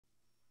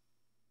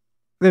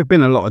There have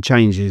been a lot of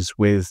changes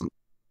with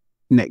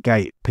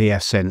Netgate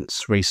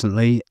pfSense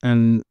recently,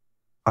 and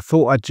I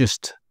thought I'd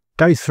just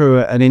go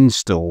through an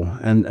install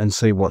and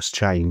see what's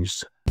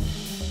changed.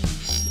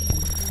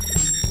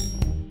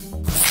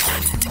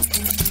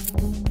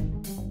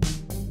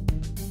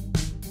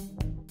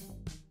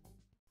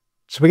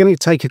 So we're going to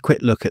take a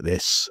quick look at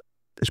this.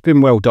 It's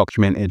been well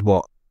documented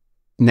what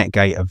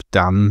Netgate have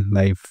done.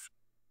 They've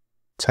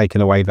taken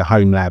away the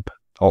home lab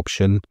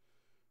option,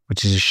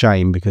 which is a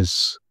shame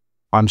because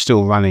I'm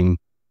still running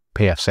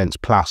pfSense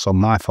Plus on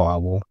my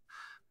firewall.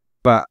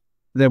 But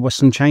there were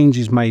some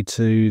changes made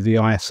to the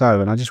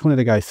ISO, and I just wanted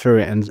to go through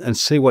it and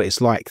see what it's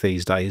like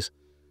these days.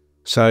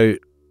 So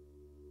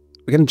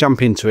we're going to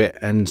jump into it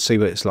and see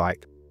what it's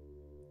like.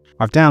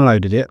 I've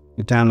downloaded it.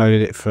 I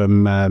downloaded it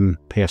from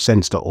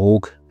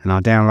pfSense.org, and I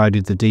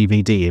downloaded the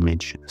DVD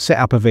image. Set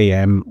up a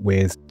VM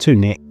with 2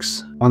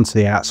 NICs, one to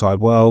the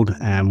outside world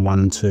and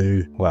one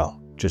to, well,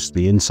 just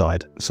the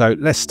inside. So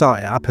let's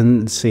start it up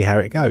and see how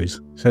it goes.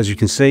 So as you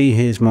can see,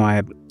 here's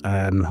my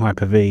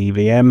Hyper-V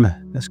VM.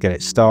 Let's get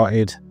it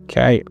started.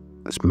 Okay,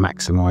 let's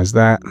maximize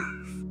that.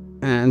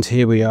 And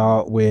here we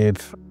are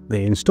with the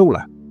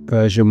installer,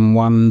 version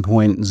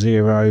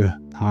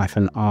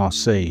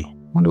 1.0-RC.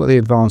 Wonder what the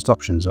advanced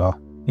options are.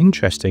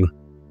 Interesting.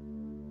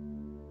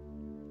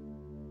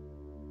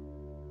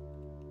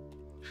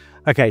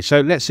 Okay,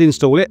 so let's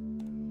install it.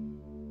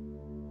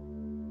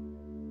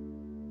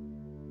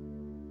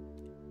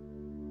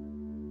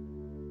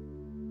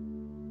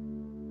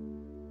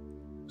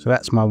 So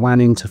that's my WAN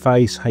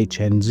interface,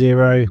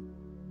 HN0.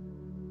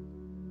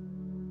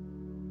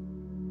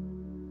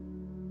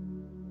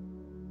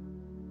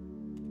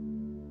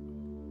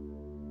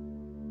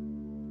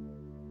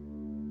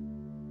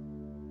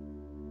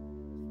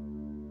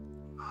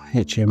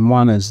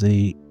 HN1 as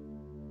the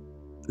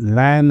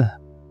LAN.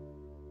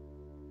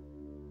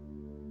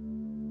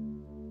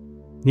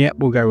 Yep,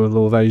 we'll go with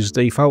all those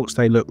defaults.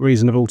 They look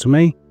reasonable to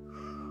me.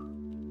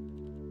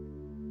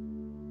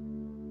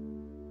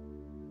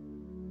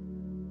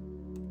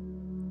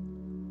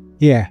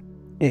 Yeah,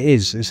 it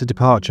is. It's a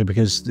departure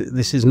because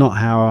this is not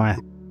how I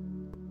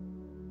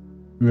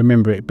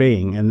remember it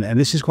being. And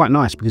this is quite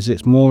nice because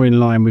it's more in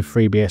line with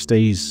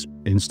FreeBSD's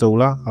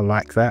installer. I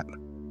like that.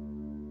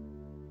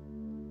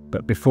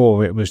 But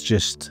before it was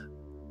just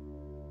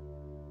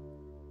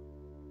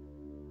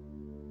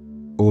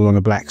all on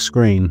a black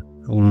screen,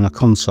 all on a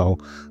console.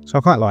 So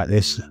I quite like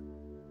this.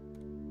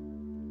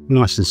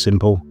 Nice and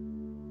simple.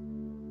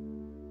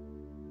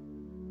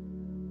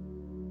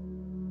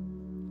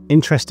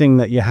 Interesting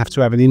that you have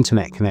to have an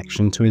internet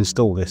connection to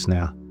install this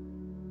now.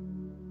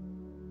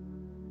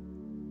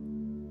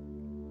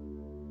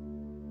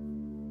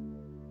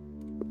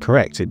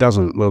 Correct, it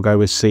doesn't. We'll go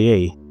with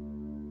CE.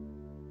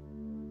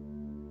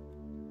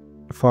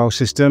 File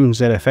system,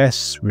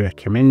 ZFS,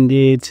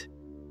 recommended.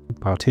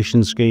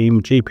 Partition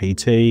scheme,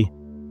 GPT.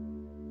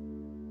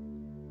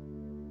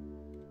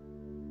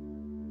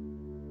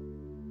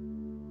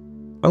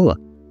 Oh,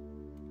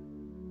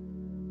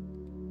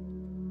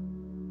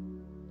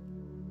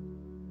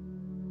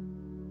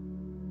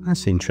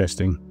 that's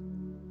interesting.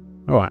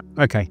 All right,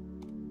 okay.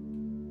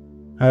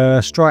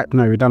 Stripe,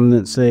 no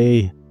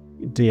redundancy,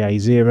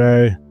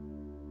 DA0,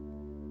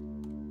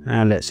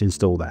 and let's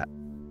install that.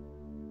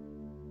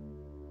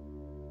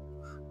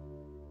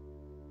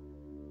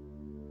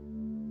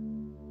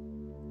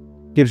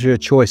 Gives you a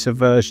choice of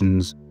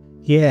versions.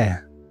 Yeah.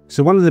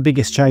 So one of the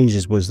biggest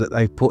changes was that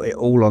they put it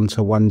all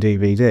onto one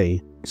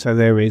DVD. So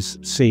there is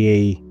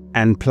CE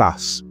and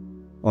Plus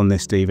on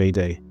this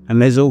DVD.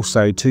 And there's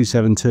also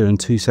 272 and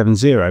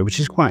 270, which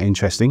is quite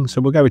interesting.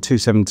 So we'll go with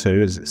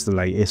 272 as it's the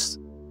latest.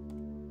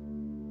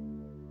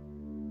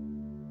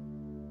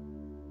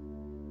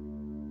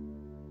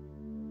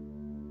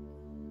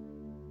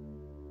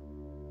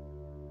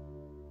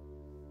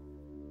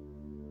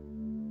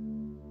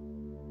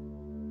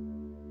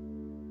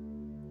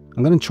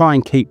 I'm going to try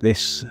and keep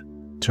this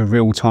to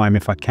real time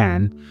if I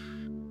can.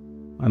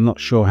 I'm not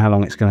sure how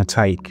long it's going to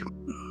take.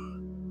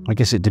 I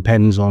guess it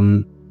depends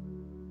on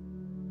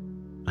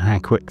how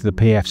quick the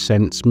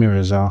pfSense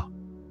mirrors are.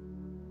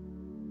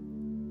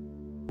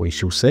 We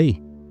shall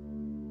see.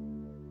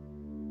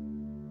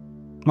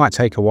 Might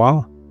take a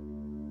while.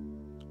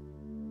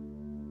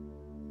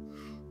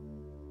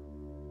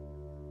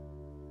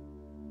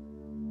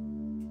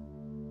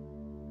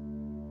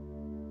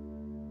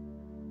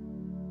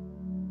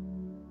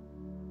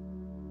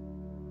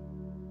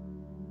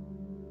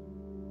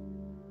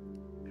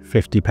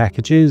 $50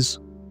 packages.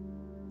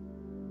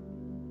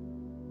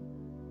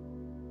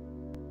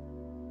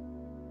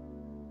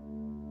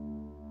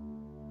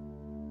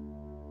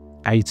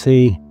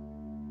 $80.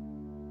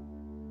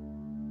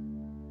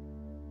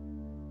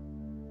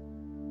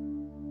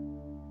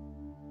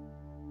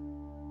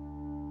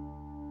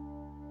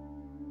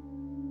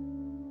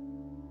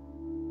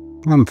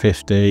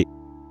 $150.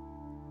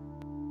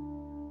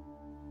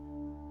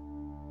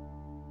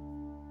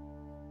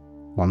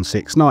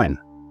 $169.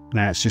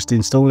 Now it's just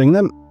installing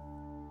them.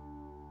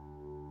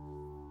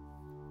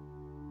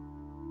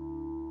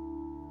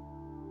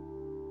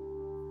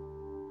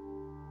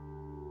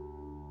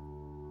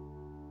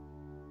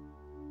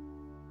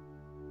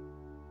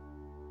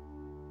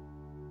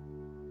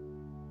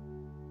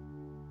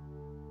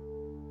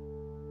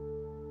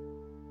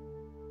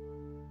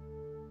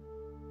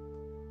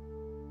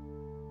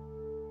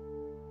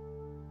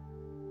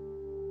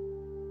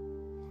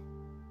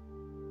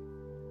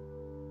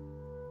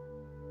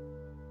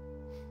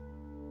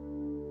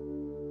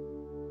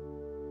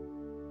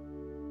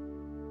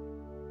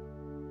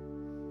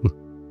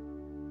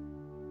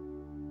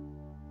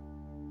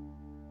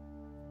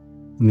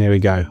 And there we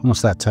go.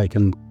 What's that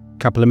taken? A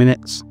couple of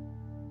minutes.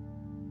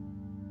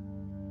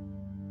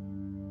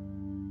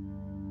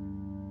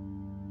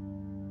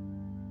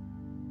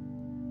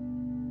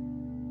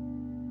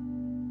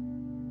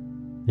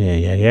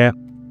 Yeah.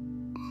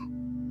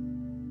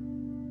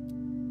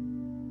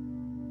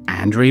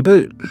 And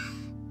reboot.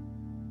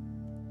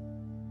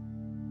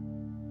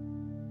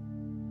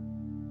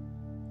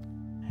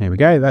 Here we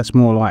go. That's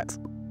more like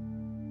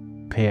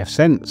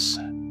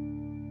pfSense.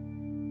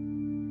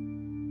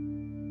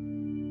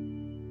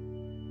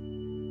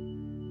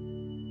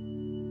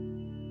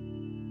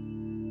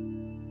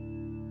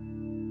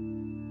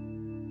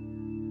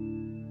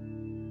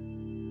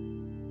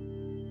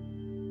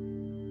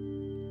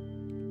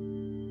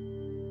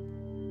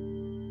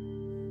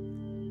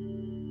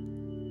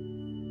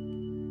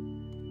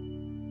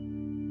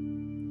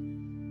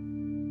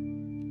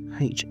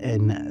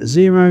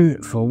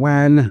 HN0 for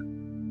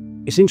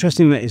WAN. It's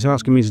interesting that it's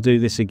asking me to do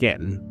this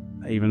again,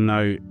 even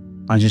though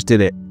I just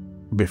did it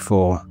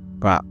before.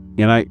 But,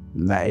 you know,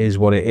 that is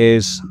what it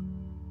is.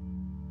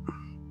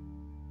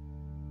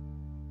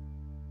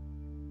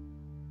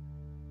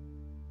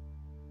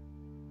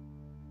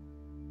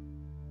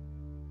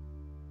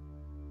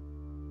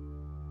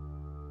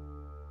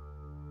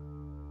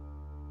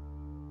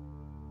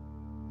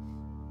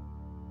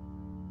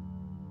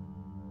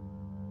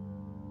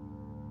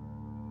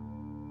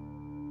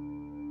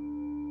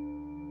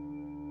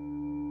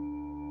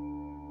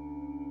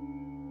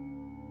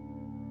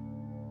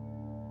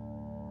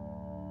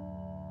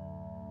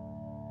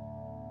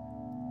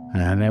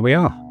 And there we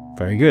are.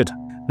 Very good.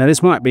 Now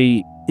this might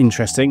be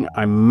interesting.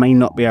 I may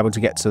not be able to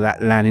get to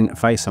that LAN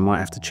interface. I might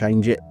have to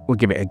change it. We'll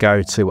give it a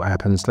go, see what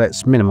happens.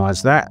 Let's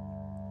minimize that.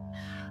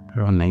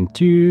 We're on lane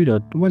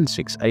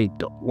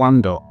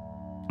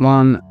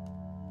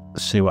 2.168.1.1.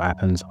 See what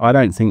happens. I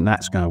don't think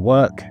that's going to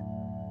work.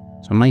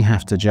 So I may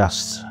have to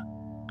just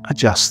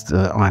adjust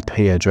the IP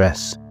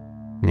address.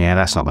 Yeah,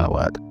 that's not going to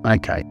work.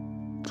 Okay.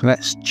 So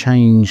let's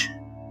change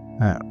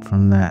that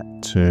from that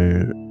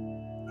to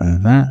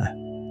that.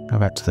 Go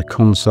back to the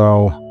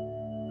console.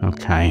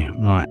 Okay,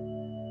 right.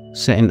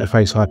 Set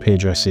interface IP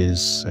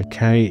addresses.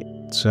 Okay,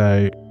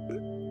 so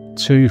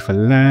 2 for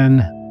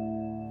LAN.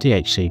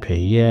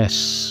 DHCP,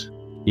 yes.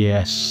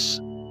 Yes.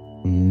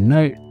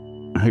 No.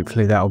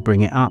 Hopefully that'll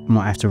bring it up.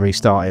 Might have to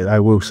restart it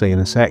though. We'll see in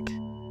a sec.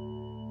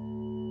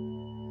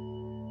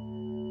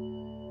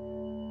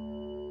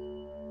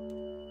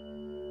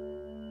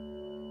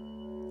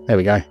 There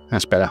we go.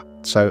 That's better.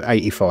 So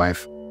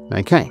 85.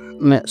 Okay,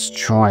 let's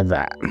try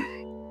that.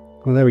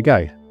 Well, there we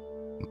go.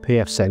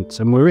 pfSense,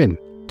 and we're in.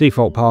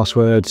 Default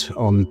password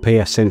on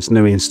pfSense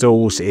new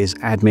installs is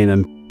admin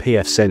and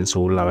pfSense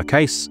all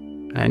lowercase,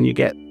 and you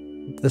get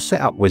the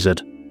setup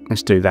wizard.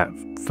 Let's do that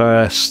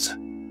first.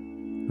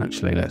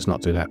 Actually, let's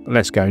not do that.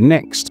 Let's go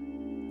next.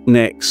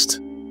 Next.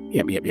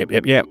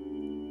 Yep.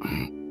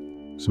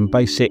 Some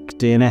basic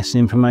DNS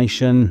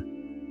information.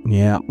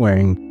 Yeah, we're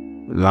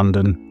in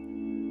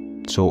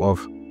London, sort of.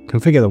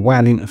 Configure the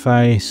WAN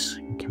interface.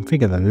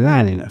 Configure the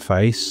LAN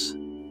interface.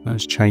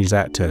 Let's change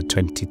that to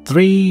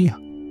 23,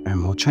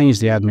 and we'll change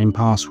the admin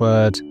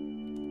password,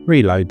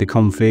 reload the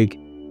config,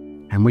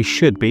 and we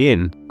should be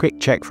in. Quick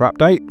check for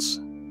updates.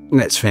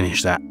 Let's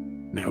finish that.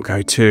 Now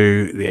go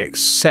to the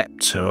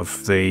accept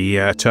of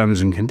the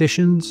terms and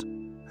conditions,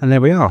 and there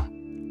we are.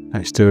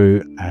 Let's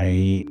do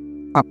a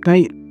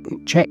update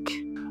check.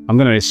 I'm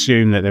going to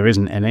assume that there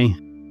isn't any.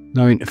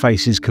 No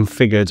interface is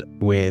configured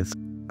with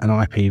an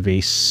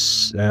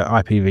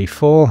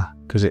IPv4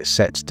 because it's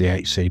set to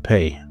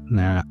DHCP.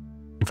 Now,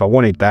 if I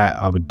wanted that,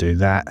 I would do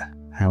that.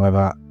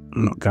 However,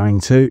 I'm not going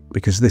to,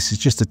 because this is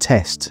just a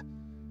test.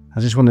 I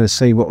just wanted to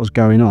see what was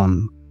going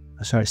on.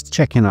 So it's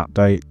checking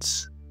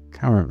updates,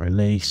 current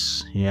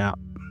release, yeah.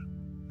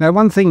 Now,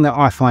 one thing that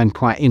I find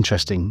quite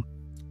interesting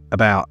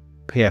about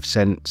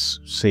pfSense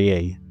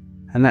CE,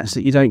 and that's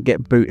that you don't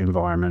get boot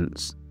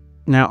environments.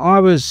 Now, I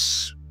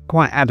was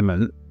quite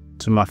adamant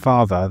to my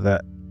father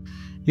that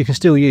you can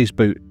still use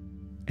boot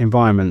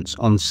environments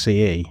on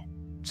CE.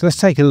 So let's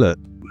take a look.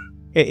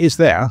 It is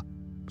there.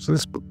 So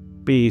let's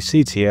be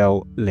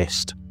CTL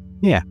list.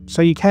 Yeah,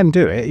 so you can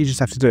do it. You just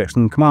have to do it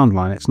from the command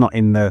line. It's not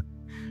in the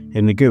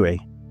GUI.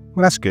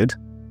 Well, that's good.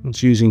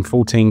 It's using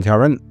 14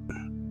 current,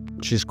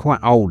 which is quite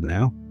old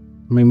now.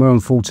 I mean, we're on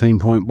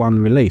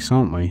 14.1 release,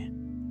 aren't we?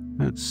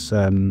 That's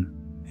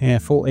yeah,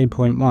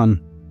 14.1.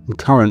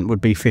 Current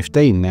would be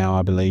 15 now,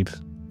 I believe.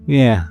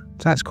 Yeah,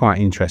 so that's quite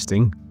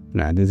interesting.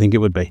 No, I didn't think it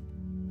would be.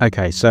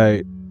 Okay,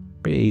 so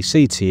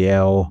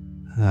BCTL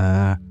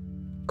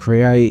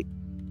create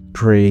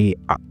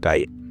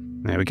pre-update.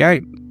 There we go.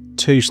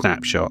 2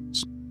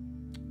 snapshots.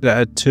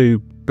 2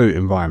 boot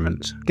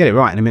environments. Get it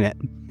right in a minute.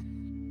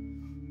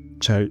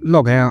 So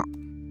log out.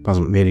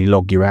 Doesn't really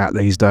log you out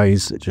these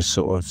days. It just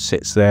sort of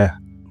sits there.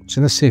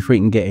 So let's see if we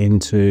can get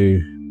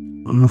into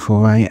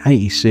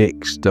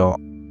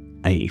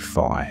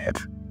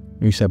 148.86.85.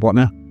 Who said what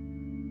now?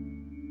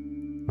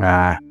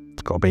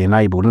 It's got to be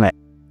enabled, isn't it?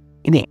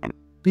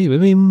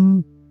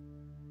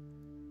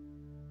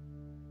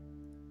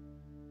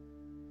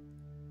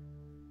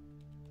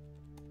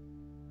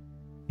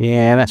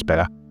 Yeah, that's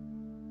better.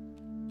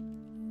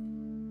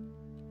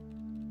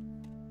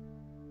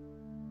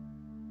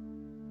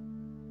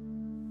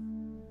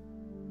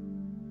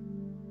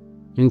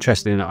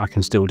 Interesting that I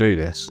can still do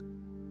this.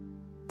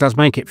 It does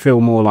make it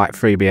feel more like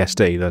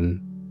FreeBSD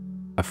than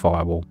a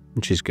firewall,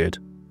 which is good.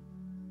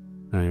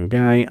 There we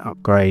go,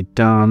 upgrade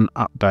done,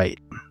 update.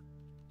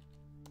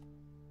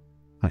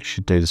 That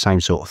should do the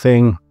same sort of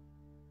thing.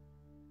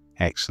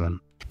 Excellent.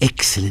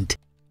 Excellent.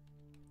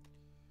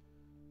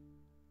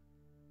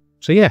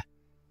 So yeah,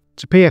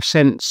 so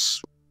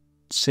pfSense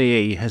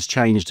CE has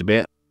changed a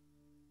bit.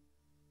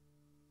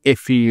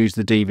 If you use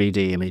the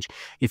DVD image,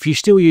 if you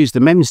still use the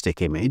memstick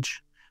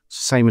image, it's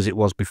the same as it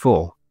was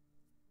before.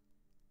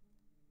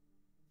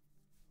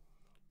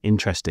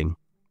 Interesting.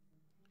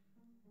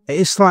 It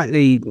is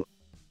slightly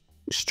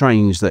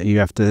strange that you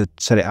have to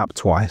set it up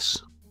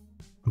twice.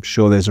 I'm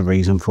sure there's a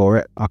reason for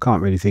it. I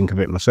can't really think of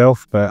it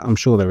myself, but I'm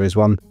sure there is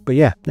one. But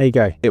yeah, there you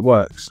go. It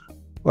works.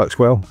 Works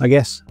well, I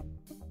guess.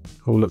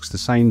 All looks the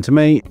same to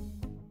me.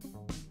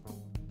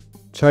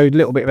 So a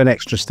little bit of an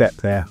extra step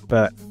there,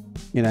 but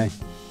you know,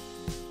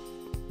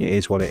 it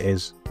is what it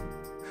is.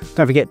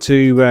 Don't forget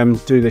to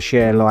do the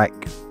share,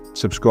 like,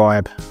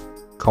 subscribe,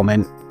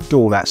 comment, do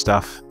all that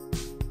stuff.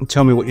 And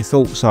tell me what your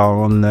thoughts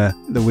are on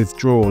the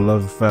withdrawal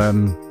of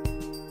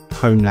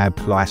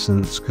HomeLab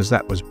license, because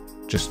that was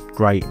just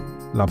great.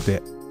 Loved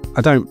it. I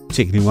don't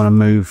particularly want to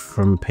move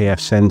from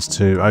pfSense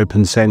to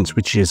OpenSense,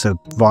 which is a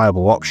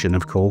viable option,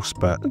 of course,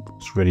 but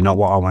it's really not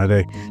what I want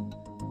to do.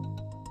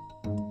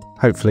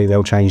 Hopefully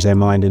they'll change their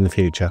mind in the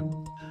future.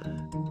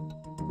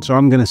 So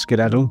I'm going to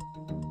skedaddle.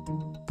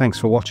 Thanks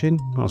for watching.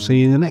 I'll see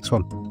you in the next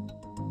one.